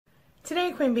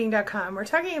Today at QueenBeing.com, we're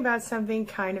talking about something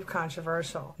kind of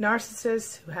controversial.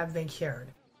 Narcissists who have been cured.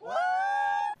 What?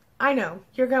 I know,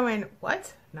 you're going,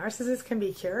 what? Narcissists can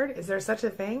be cured? Is there such a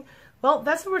thing? Well,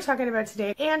 that's what we're talking about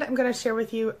today, and I'm going to share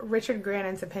with you Richard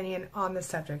Grannon's opinion on the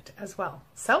subject as well.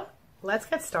 So, let's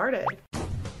get started.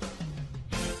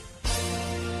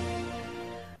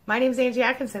 My name is Angie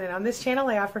Atkinson, and on this channel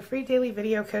I offer free daily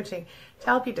video coaching to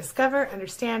help you discover,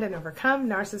 understand, and overcome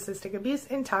narcissistic abuse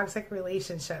in toxic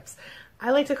relationships.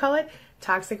 I like to call it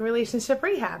toxic relationship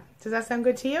rehab. Does that sound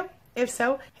good to you? If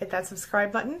so, hit that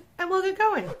subscribe button and we'll get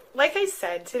going. Like I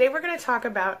said, today we're going to talk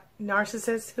about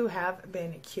narcissists who have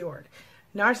been cured.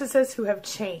 Narcissists who have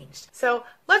changed. So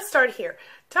let's start here.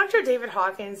 Dr. David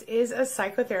Hawkins is a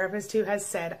psychotherapist who has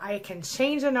said, I can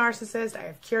change a narcissist, I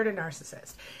have cured a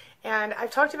narcissist. And I've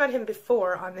talked about him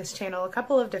before on this channel a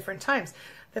couple of different times.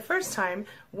 The first time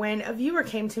when a viewer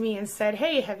came to me and said,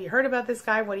 hey, have you heard about this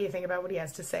guy? What do you think about what he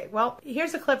has to say? Well,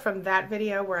 here's a clip from that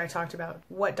video where I talked about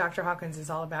what Dr. Hawkins is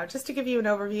all about, just to give you an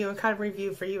overview and kind of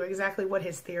review for you exactly what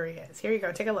his theory is. Here you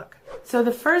go, take a look. So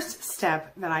the first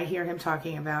step that I hear him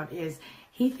talking about is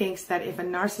he thinks that if a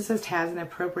narcissist has an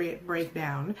appropriate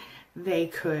breakdown, they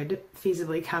could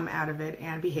feasibly come out of it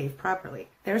and behave properly.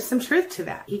 There's some truth to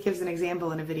that. He gives an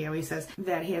example in a video. He says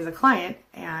that he has a client,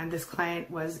 and this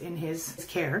client was in his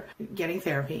care getting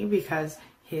therapy because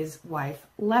his wife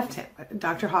left him.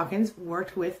 Dr. Hawkins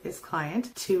worked with this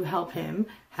client to help him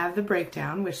have the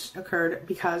breakdown, which occurred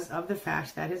because of the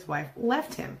fact that his wife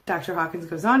left him. Dr. Hawkins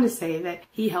goes on to say that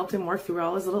he helped him work through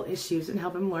all his little issues and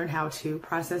help him learn how to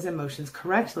process emotions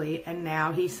correctly. And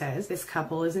now he says this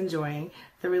couple is enjoying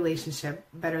the relationship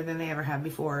better than they ever have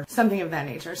before, something of that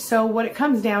nature. So what it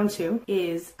comes down to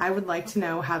is I would like to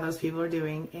know how those people are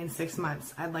doing in 6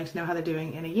 months. I'd like to know how they're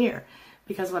doing in a year.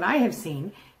 Because what I have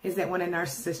seen is that when a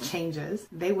narcissist changes,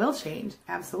 they will change.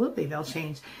 Absolutely, they'll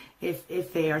change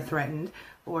if they are threatened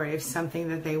or if something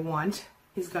that they want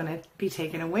is going to be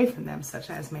taken away from them, such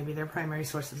as maybe their primary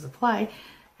source of supply,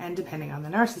 and depending on the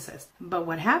narcissist. But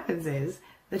what happens is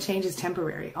the change is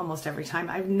temporary almost every time.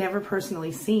 I've never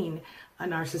personally seen a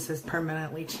narcissist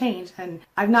permanently change, and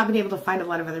I've not been able to find a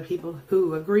lot of other people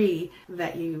who agree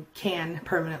that you can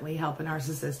permanently help a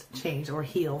narcissist change or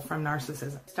heal from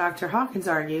narcissism. Dr. Hawkins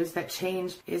argues that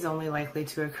change is only likely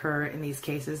to occur in these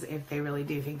cases if they really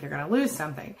do think they're going to lose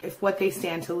something, if what they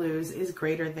stand to lose is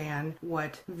greater than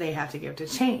what they have to give to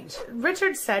change.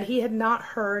 Richard said he had not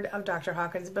heard of Dr.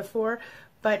 Hawkins before,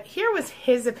 but here was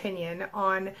his opinion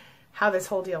on how this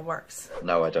whole deal works.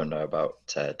 No, I don't know about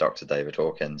Dr. David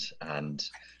Hawkins. And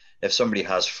if somebody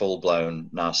has full-blown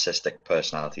narcissistic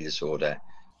personality disorder,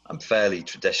 I'm fairly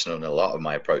traditional in a lot of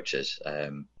my approaches.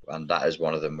 And that is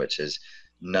one of them, which is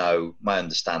no, my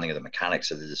understanding of the mechanics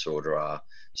of the disorder are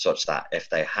such that if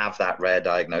they have that rare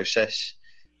diagnosis,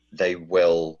 they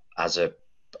will, as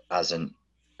an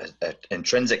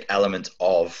intrinsic element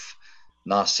of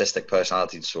narcissistic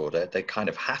personality disorder, they kind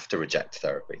of have to reject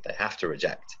therapy. They have to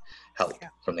reject help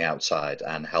from the outside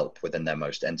and help within their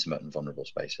most intimate and vulnerable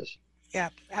spaces. Yeah,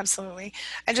 absolutely.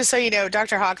 And just so you know,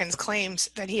 Dr. Hawkins claims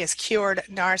that he has cured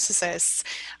narcissists.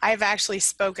 I've actually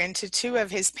spoken to 2 of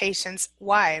his patients'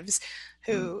 wives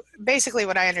who basically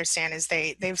what I understand is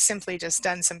they've simply just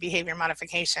done some behavior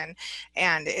modification,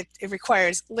 and it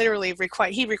requires,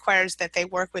 he requires that they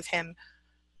work with him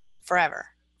forever,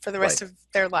 for the rest of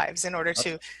their lives in order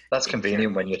to... That's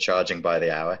convenient when you're charging by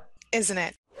the hour. Isn't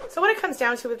it? So what it comes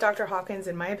down to with Dr. Hawkins,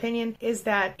 in my opinion, is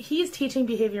that he's teaching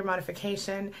behavior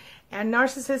modification, and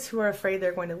narcissists who are afraid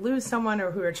they're going to lose someone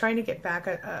or who are trying to get back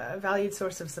a valued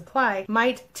source of supply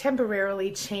might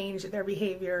temporarily change their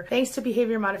behavior thanks to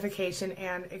behavior modification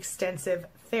and extensive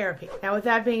therapy. Now, with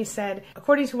that being said,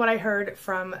 according to what I heard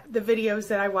from the videos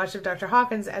that I watched of Dr.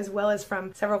 Hawkins, as well as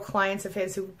from several clients of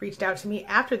his who reached out to me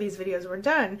after these videos were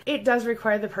done, it does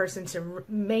require the person to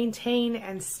maintain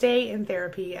and stay in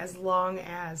therapy as long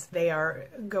as they are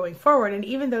going forward. And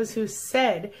even those who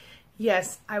said,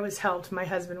 yes, I was helped, my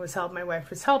husband was helped, my wife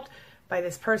was helped by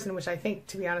this person, which I think,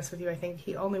 to be honest with you, I think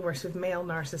he only works with male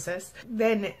narcissists,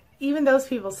 then even those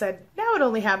people said, now it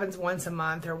only happens once a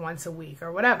month or once a week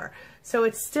or whatever. So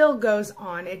it still goes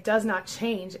on. It does not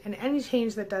change. And any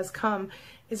change that does come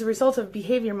is a result of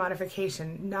behavior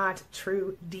modification, not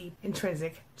true, deep,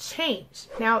 intrinsic change.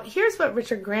 Now, here's what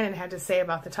Richard Grannon had to say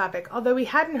about the topic. Although we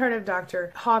hadn't heard of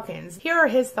Dr. Hawkins, here are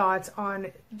his thoughts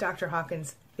on Dr.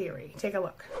 Hawkins' theory. Take a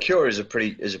look. Cure is a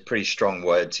pretty strong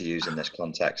word to use in this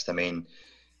context. I mean,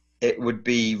 it would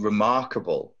be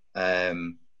remarkable,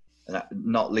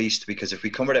 not least because if we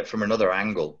come at it from another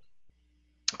angle,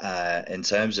 in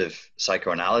terms of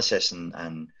psychoanalysis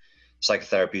and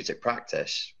psychotherapeutic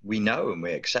practice, we know and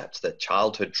we accept that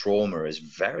childhood trauma is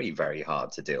very, very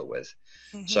hard to deal with.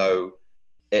 So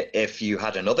if you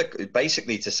had another,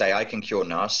 basically to say I can cure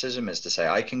narcissism is to say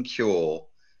I can cure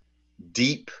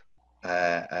deep,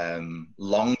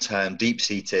 long-term,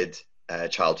 deep-seated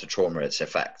childhood trauma, its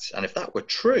effects. And if that were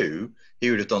true, he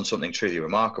would have done something truly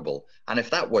remarkable. And if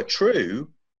that were true,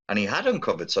 and he had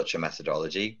uncovered such a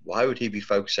methodology, why would he be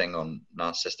focusing on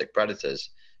narcissistic predators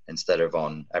instead of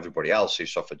on everybody else who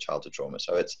suffered childhood trauma?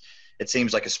 So it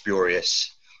seems like a spurious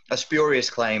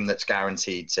claim that's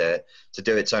guaranteed to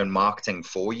do its own marketing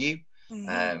for you.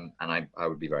 And I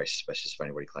would be very suspicious of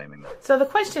anybody claiming that. So the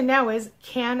question now is,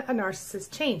 can a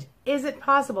narcissist change? Is it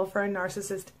possible for a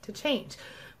narcissist to change?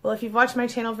 Well, if you've watched my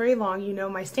channel very long, you know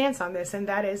my stance on this, and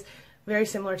that is very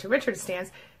similar to Richard's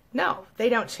stance. No, they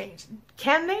don't change.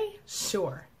 Can they?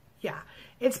 Sure. Yeah,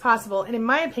 it's possible. And in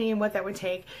my opinion, what that would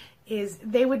take is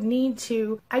they would need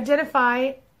to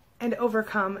identify and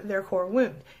overcome their core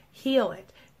wound, heal it,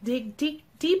 dig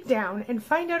deep down and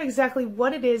find out exactly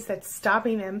what it is that's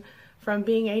stopping them from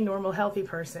being a normal, healthy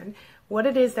person, what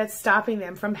it is that's stopping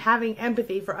them from having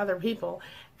empathy for other people,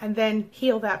 and then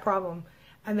heal that problem,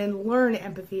 and then learn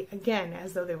empathy again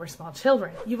as though they were small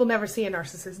children. You will never see a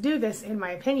narcissist do this, in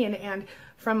my opinion, and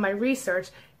from my research,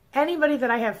 anybody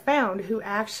that I have found who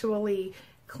actually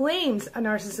claims a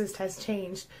narcissist has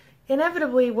changed,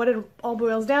 inevitably what it all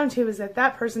boils down to is that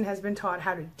that person has been taught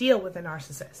how to deal with a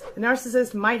narcissist. The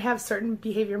narcissist might have certain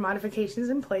behavior modifications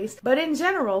in place, but in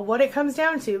general, what it comes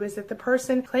down to is that the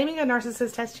person claiming a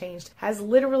narcissist has changed has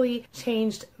literally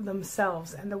changed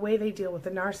themselves and the way they deal with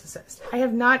the narcissist. I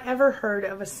have not ever heard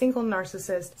of a single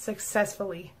narcissist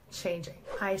successfully changing.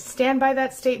 I stand by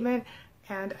that statement,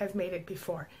 and I've made it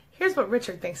before. Here's what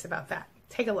Richard thinks about that.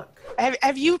 Take a look.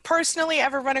 Have you personally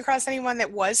ever run across anyone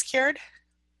that was cured?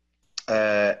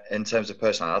 In terms of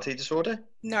personality disorder?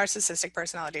 Narcissistic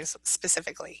personalities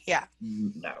specifically, yeah.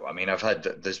 No, I mean,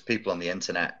 there's people on the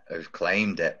internet who've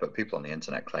claimed it, but people on the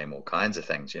internet claim all kinds of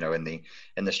things. You know, in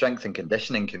the strength and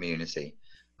conditioning community,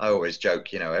 I always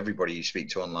joke, you know, everybody you speak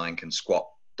to online can squat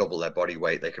double their body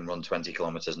weight, they can run 20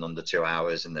 kilometers in under 2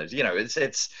 hours, and there's, you know,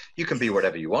 it's you can be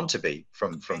whatever you want to be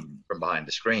from behind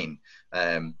the screen.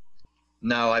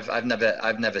 No, I've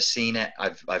never seen it.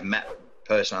 I've met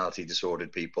personality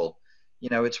disordered people. You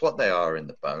know, it's what they are in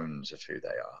the bones of who they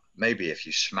are. Maybe if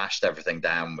you smashed everything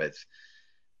down with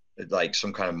like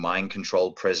some kind of mind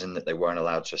control prison that they weren't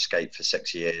allowed to escape for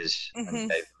 6 years, and gave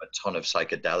them a ton of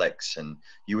psychedelics, and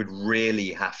you would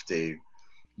really have to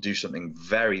do something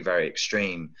very, very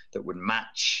extreme that would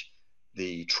match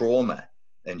the trauma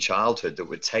in childhood that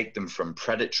would take them from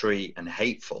predatory and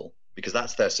hateful, because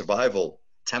that's their survival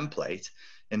template,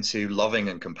 into loving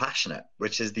and compassionate,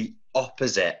 which is the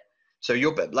opposite. So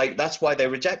you're like, that's why they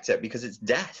reject it, because it's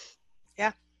death.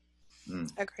 Yeah.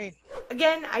 Agreed.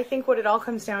 Again, I think what it all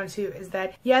comes down to is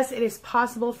that, yes, it is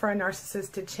possible for a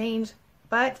narcissist to change,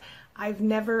 but I've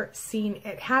never seen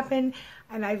it happen,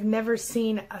 and I've never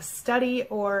seen a study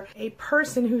or a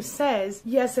person who says,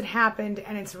 yes, it happened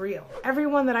and it's real.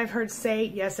 Everyone that I've heard say,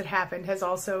 yes, it happened, has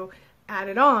also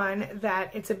added on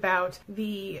that it's about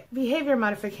the behavior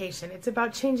modification. It's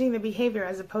about changing the behavior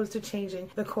as opposed to changing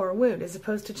the core wound, as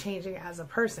opposed to changing as a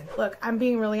person. Look, I'm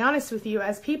being really honest with you.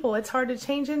 As people, it's hard to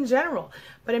change in general.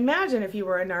 But imagine if you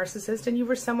were a narcissist and you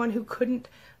were someone who couldn't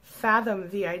fathom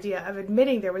the idea of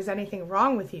admitting there was anything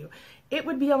wrong with you. It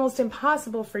would be almost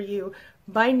impossible for you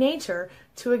by nature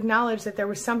to acknowledge that there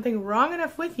was something wrong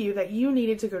enough with you that you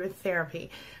needed to go to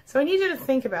therapy. So I need you to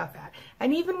think about that.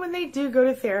 And even when they do go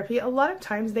to therapy, a lot of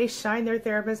times they shine their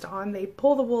therapist on, they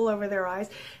pull the wool over their eyes,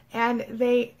 and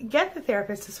they get the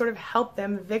therapist to sort of help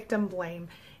them victim blame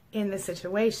in the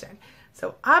situation.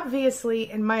 So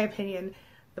obviously, in my opinion,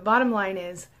 the bottom line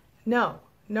is no,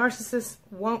 narcissists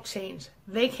won't change.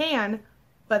 They can,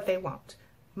 but they won't.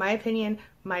 My opinion,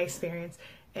 my experience.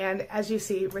 And as you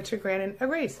see, Richard Grannon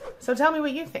agrees. So tell me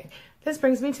what you think. This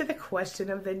brings me to the question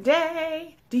of the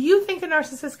day. Do you think a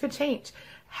narcissist could change?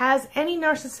 Has any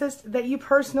narcissist that you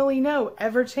personally know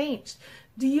ever changed?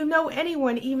 Do you know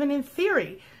anyone, even in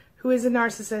theory, who is a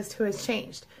narcissist who has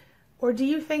changed? Or do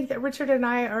you think that Richard and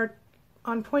I are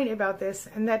on point about this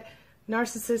and that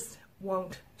narcissists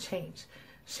won't change?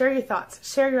 Share your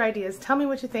thoughts, share your ideas, tell me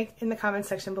what you think in the comment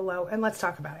section below, and let's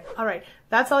talk about it. All right,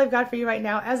 that's all I've got for you right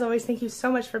now. As always, thank you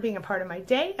so much for being a part of my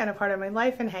day and a part of my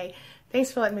life, and hey,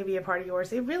 thanks for letting me be a part of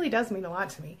yours. It really does mean a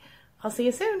lot to me. I'll see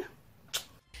you soon.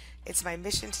 It's my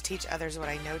mission to teach others what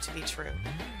I know to be true.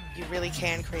 You really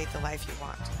can create the life you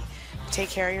want.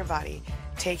 Take care of your body,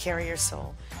 take care of your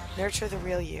soul, nurture the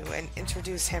real you, and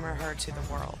introduce him or her to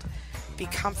the world. Be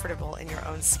comfortable in your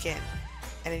own skin.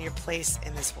 and in your place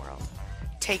in this world.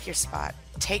 Take your spot.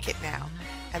 Take it now.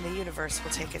 And the universe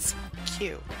will take its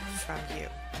cue from you.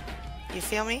 You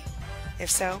feel me? If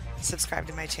so, subscribe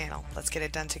to my channel. Let's get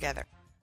it done together.